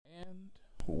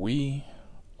We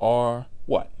are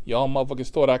what? Y'all motherfuckers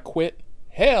thought I quit?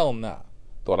 Hell nah.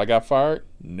 Thought I got fired?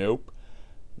 Nope.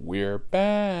 We're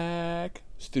back.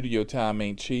 Studio time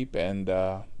ain't cheap and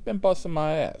been busting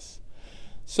my ass.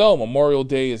 So Memorial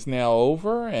Day is now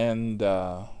over and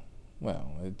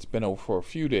well, it's been over for a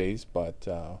few days, but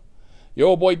your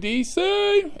old boy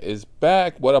DC is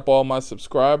back. What up all my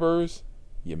subscribers?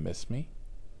 You miss me?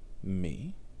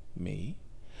 Me.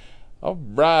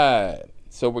 Alright.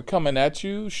 So we're coming at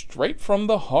you straight from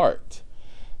the heart.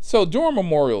 So during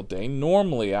Memorial Day,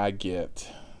 normally I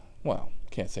get, well,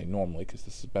 can't say normally because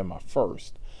this has been my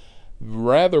first,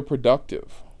 rather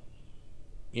productive.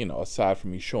 You know, aside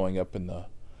from me showing up in the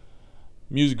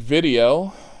music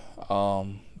video,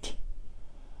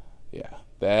 yeah,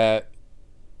 that,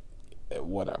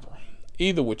 whatever.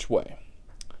 Either which way.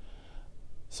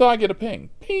 So I get a ping,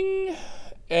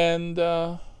 and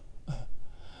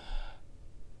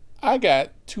I got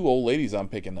two old ladies I'm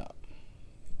picking up.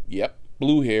 Yep,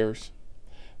 blue hairs.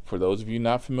 For those of you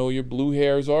not familiar, blue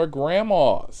hairs are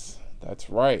grandmas. That's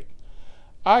right.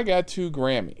 I got two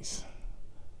Grammys.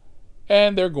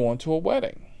 And they're going to a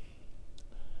wedding.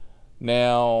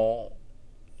 Now,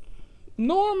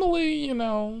 normally, you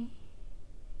know,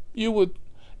 you would,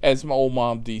 as my old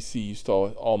mama DC used to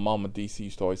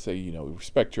always say, you know,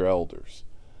 respect your elders.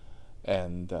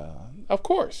 And, of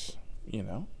course, you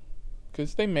know,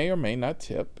 because they may or may not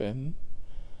tip, and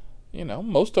you know,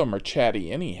 most of them are chatty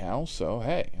anyhow. So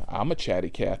hey, I'm a chatty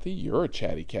Cathy, you're a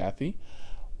chatty Cathy.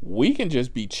 We can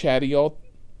just be chatty all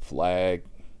flag.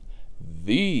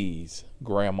 These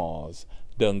grandmas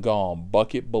done gone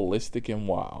bucket ballistic and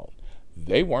wild.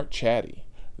 They weren't chatty,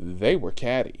 they were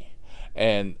catty,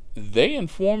 and they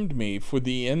informed me for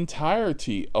the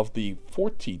entirety of the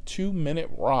 42-minute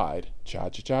ride, cha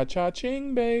cha cha cha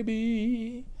ching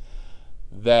baby,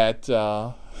 that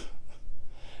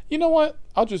you know what?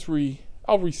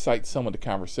 I'll recite some of the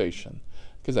conversation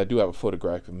because I do have a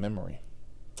photographic memory.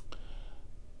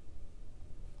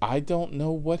 I don't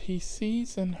know what he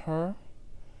sees in her.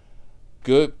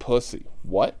 Good pussy.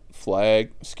 What?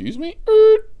 Flag. Excuse me?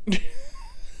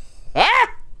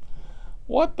 Ah!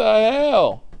 What the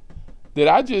hell? Did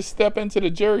I just step into the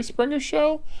Jerry Springer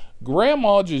show?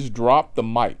 Grandma just dropped the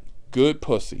mic. Good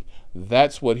pussy.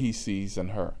 That's what he sees in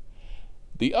her.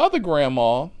 The other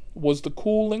grandma was the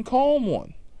cool and calm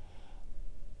one.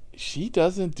 She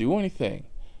doesn't do anything.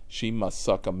 She must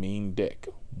suck a mean dick.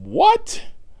 What?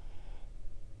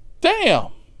 Damn.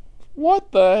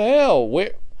 What the hell?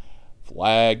 Where?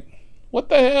 Flag. What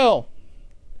the hell?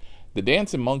 The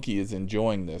dancing monkey is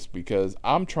enjoying this because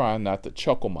I'm trying not to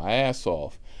chuckle my ass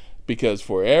off, because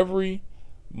for every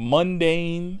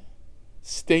mundane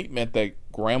statement that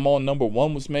grandma number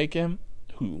one was making,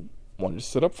 who wanted to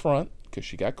sit up front because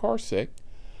she got car sick,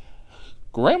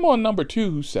 grandma number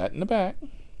two, who sat in the back,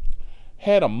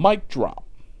 had a mic drop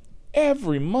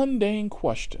every mundane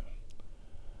question.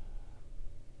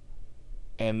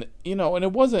 And, you know, and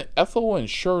it wasn't Ethel and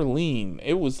Charlene.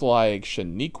 It was like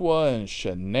Shaniqua and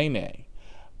Shanae.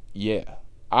 Yeah,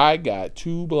 I got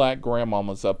two black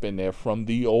grandmamas up in there from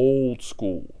the old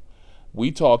school.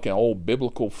 We talking old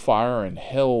biblical fire and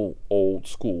hell old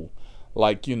school.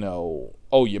 Like, you know,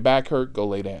 oh, your back hurt? Go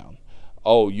lay down.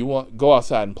 Oh, you want go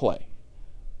outside and play.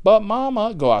 But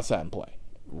mama, go outside and play.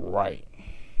 Right.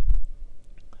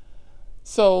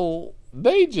 So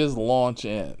they just launch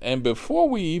in. And before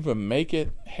we even make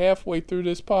it halfway through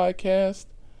this podcast,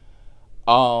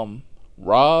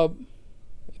 Rob,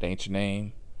 it ain't your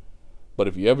name, but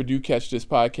if you ever do catch this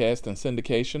podcast in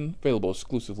syndication, available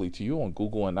exclusively to you on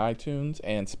Google and iTunes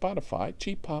and Spotify,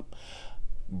 Cheap Pop,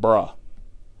 bruh,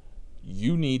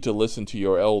 you need to listen to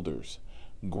your elders.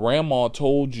 Grandma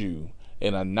told you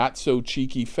in a not so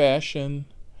cheeky fashion,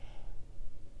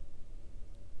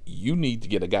 you need to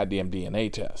get a goddamn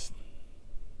DNA test.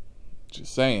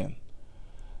 Just saying.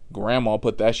 Grandma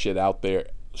put that shit out there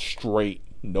straight.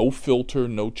 No filter,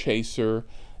 no chaser.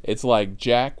 It's like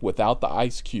Jack without the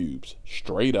ice cubes.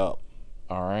 Straight up.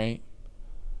 Alright?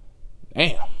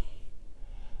 Damn.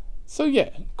 So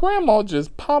yeah, grandma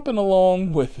just popping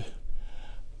along with it.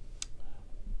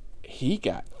 He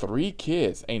got 3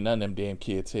 kids. Ain't none of them damn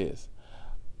kids his.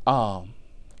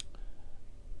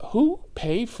 Who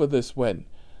paid for this wedding?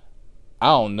 I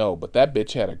don't know, but that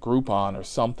bitch had a Groupon or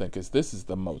something, because this is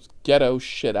the most ghetto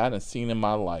shit I done seen in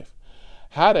my life.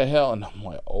 How the hell? And I'm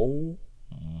like, oh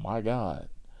my God.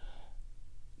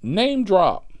 Name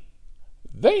drop.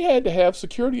 They had to have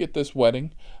security at this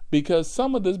wedding because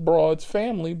some of this broad's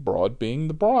family, broad being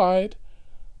the bride,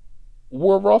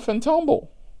 were rough and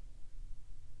tumble.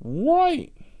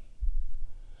 Right.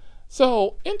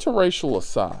 So, interracial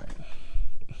aside,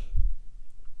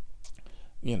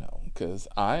 because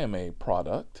I am a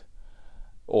product,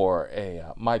 or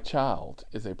my child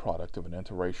is a product of an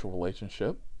interracial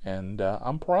relationship, and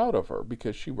I'm proud of her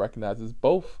because she recognizes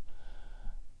both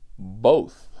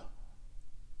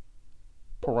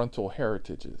parental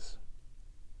heritages,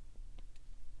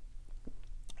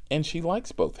 and she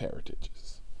likes both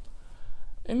heritages.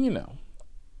 And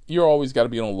you're always got to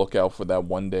be on the lookout for that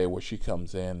one day where she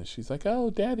comes in and she's like, "Oh,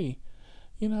 daddy,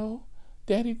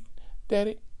 daddy,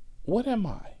 daddy, what am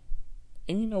I?"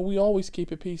 And we always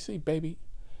keep it PC, baby.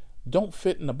 Don't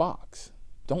fit in a box.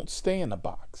 Don't stay in a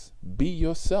box. Be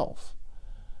yourself.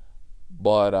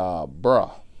 But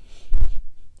bruh,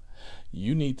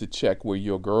 you need to check where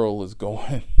your girl is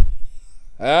going.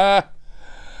 Because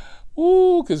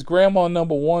grandma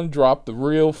number one dropped the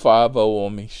real 5-0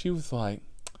 on me. She was like,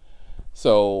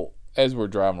 so as we're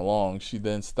driving along, she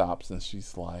then stops and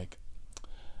she's like,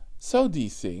 "So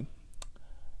DC,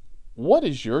 what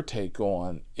is your take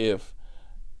on if,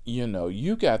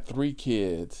 you got 3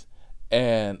 kids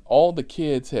and all the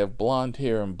kids have blonde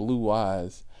hair and blue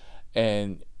eyes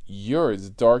and you're as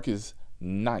dark as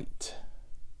night?"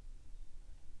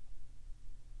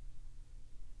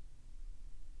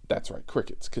 That's right,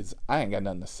 crickets, because I ain't got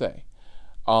nothing to say.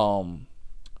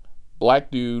 Black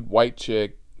dude, white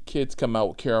chick, kids come out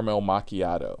with caramel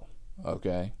macchiato.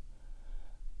 Okay?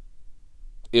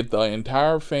 If the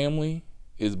entire family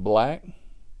is black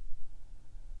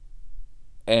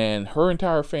and her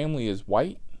entire family is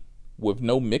white with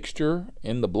no mixture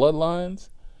in the bloodlines,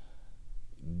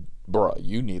 bruh,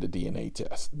 you need a DNA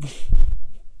test.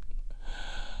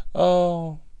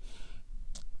 Oh.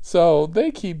 So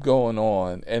they keep going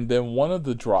on, and then one of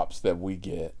the drops that we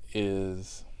get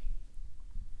is,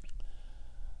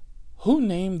 "Who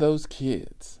named those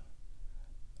kids?"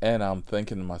 And I'm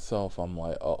thinking to myself, I'm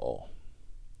like, uh-oh.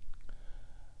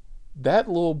 That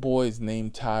little boy's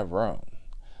named Tyrone.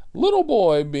 Little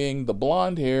boy, being the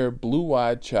blonde-haired,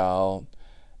 blue-eyed child,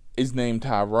 is named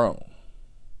Tyrone.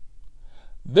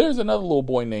 There's another little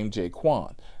boy named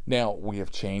Jaquan. Now, we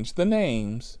have changed the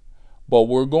names, but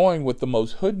we're going with the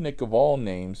most hoodnick of all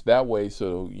names. That way,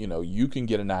 so, you can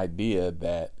get an idea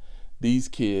that these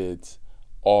kids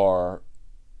are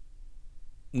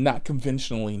not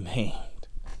conventionally named.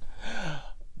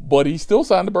 But he still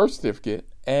signed a birth certificate,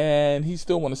 and he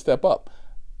still want to step up.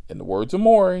 In the words of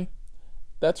Maury,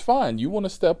 that's fine. You want to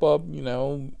step up,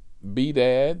 be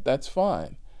dad, that's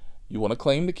fine. You want to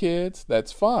claim the kids,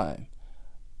 that's fine.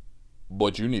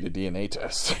 But you need a DNA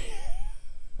test.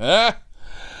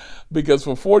 Because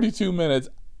for 42 minutes,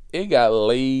 it got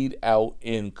laid out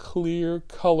in clear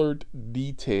colored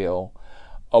detail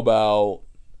about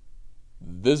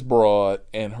this broad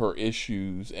and her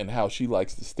issues and how she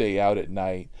likes to stay out at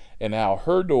night and how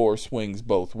her door swings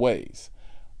both ways.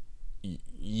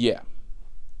 Yeah.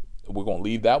 We're going to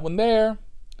leave that one there.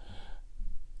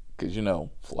 Because,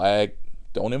 flag,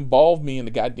 don't involve me in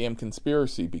the goddamn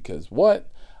conspiracy, because what?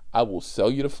 I will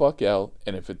sell you the fuck out,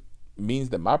 and if it means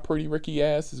that my pretty Ricky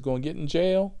ass is going to get in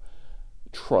jail,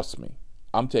 trust me,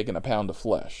 I'm taking a pound of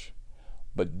flesh.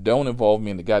 But don't involve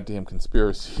me in the goddamn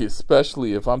conspiracy,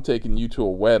 especially if I'm taking you to a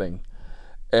wedding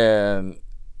and,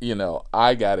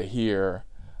 I got to hear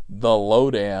the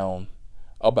lowdown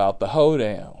about the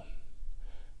hoedown.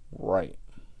 Right.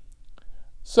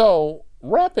 So,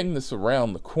 wrapping this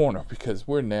around the corner, because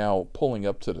we're now pulling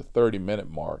up to the 30-minute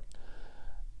mark.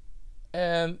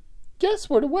 And guess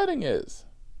where the wedding is?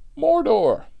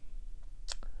 Mordor.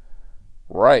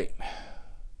 Right.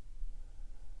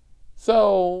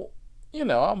 So,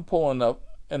 I'm pulling up,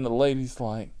 and the lady's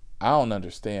like, "I don't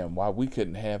understand why we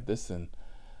couldn't have this in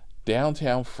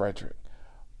downtown Frederick.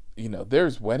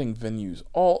 There's wedding venues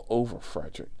all over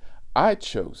Frederick. I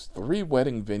chose 3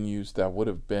 wedding venues that would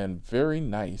have been very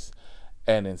nice,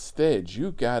 and instead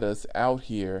you got us out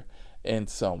here in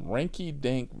some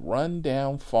rinky-dink,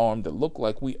 run-down farm that looked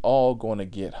like we all gonna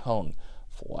get hung."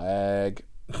 Flag.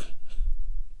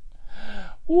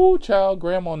 Ooh, child,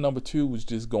 grandma number 2 was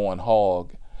just going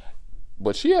hog.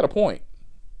 But she had a point.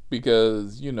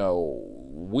 Because,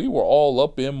 we were all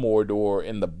up in Mordor,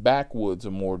 in the backwoods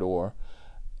of Mordor.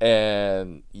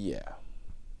 And, yeah.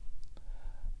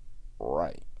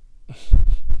 Right.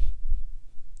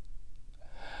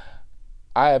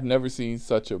 I have never seen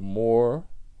such a more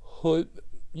hood,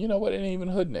 it ain't even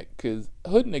hoodnick. Because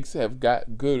hoodnicks have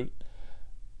got good,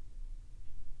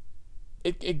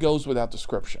 it goes without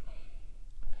description.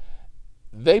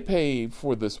 They paid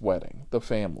for this wedding, the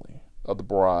family of the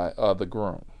bride, the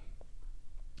groom.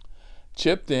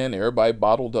 Chipped in, everybody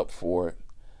bottled up for it.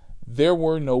 There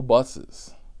were no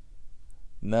buses.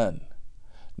 None.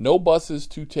 No buses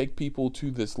to take people to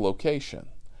this location.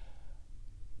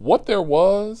 What there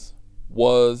was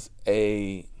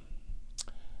a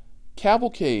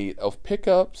cavalcade of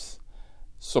pickups,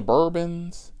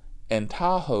 Suburbans, and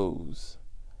Tahoes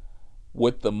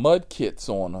with the mud kits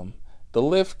on them, the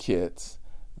lift kits.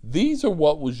 These are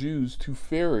what was used to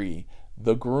ferry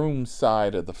the groom's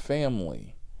side of the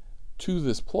family to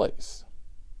this place.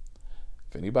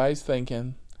 If anybody's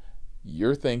thinking,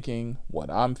 you're thinking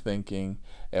what I'm thinking,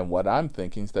 and what I'm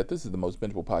thinking is that this is the most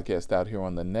bingeable podcast out here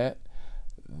on the net.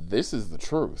 This is the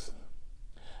truth.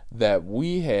 That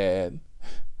we had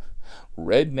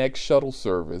redneck shuttle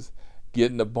service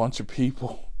getting a bunch of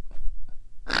people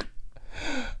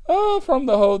from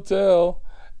the hotel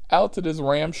out to this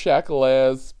ramshackle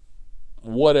ass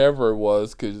whatever it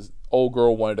was, because old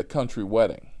girl wanted a country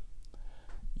wedding.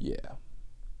 Yeah.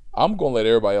 I'm going to let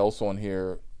everybody else on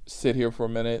here sit here for a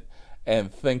minute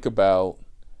and think about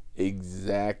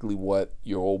exactly what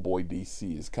your old boy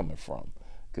DC is coming from.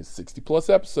 Because 60 plus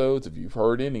episodes, if you've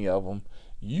heard any of them,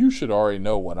 you should already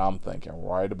know what I'm thinking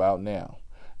right about now.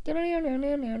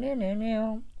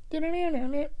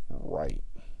 Right.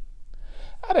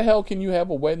 How the hell can you have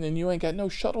a wedding and you ain't got no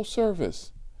shuttle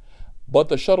service? But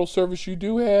the shuttle service you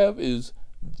do have is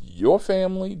your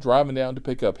family driving down to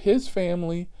pick up his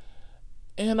family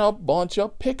in a bunch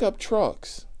of pickup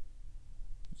trucks.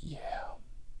 Yeah.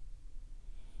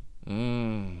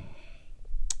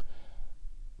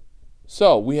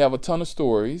 So we have a ton of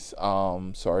stories.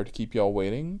 Sorry to keep y'all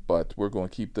waiting, but we're going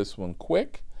to keep this one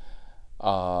quick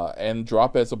and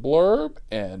drop as a blurb.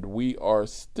 And we are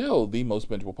still the most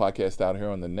bingeable podcast out here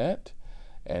on the net.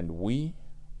 And we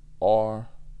are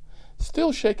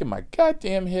still shaking my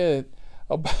goddamn head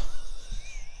about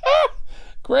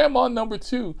Grandma number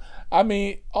 2. I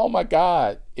mean, oh my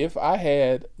God, if I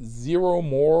had zero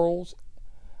morals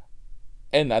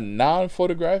and a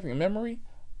non-photographic memory,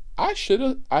 I should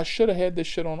have had this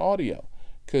shit on audio,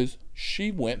 because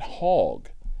she went hog.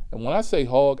 And when I say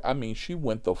hog, I mean she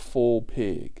went the full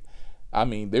pig. I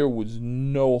mean, there was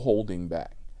no holding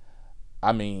back.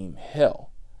 I mean,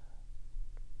 hell,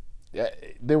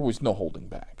 there was no holding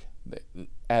back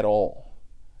at all.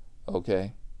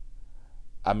 Okay?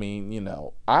 I mean, you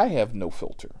know, I have no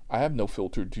filter. I have no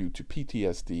filter due to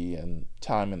PTSD and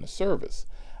time in the service.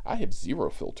 I have zero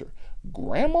filter.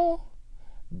 Grandma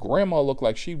looked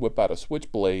like she'd whip out a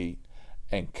switchblade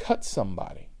and cut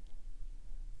somebody.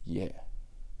 Yeah.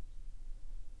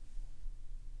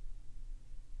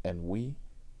 And we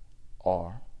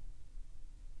are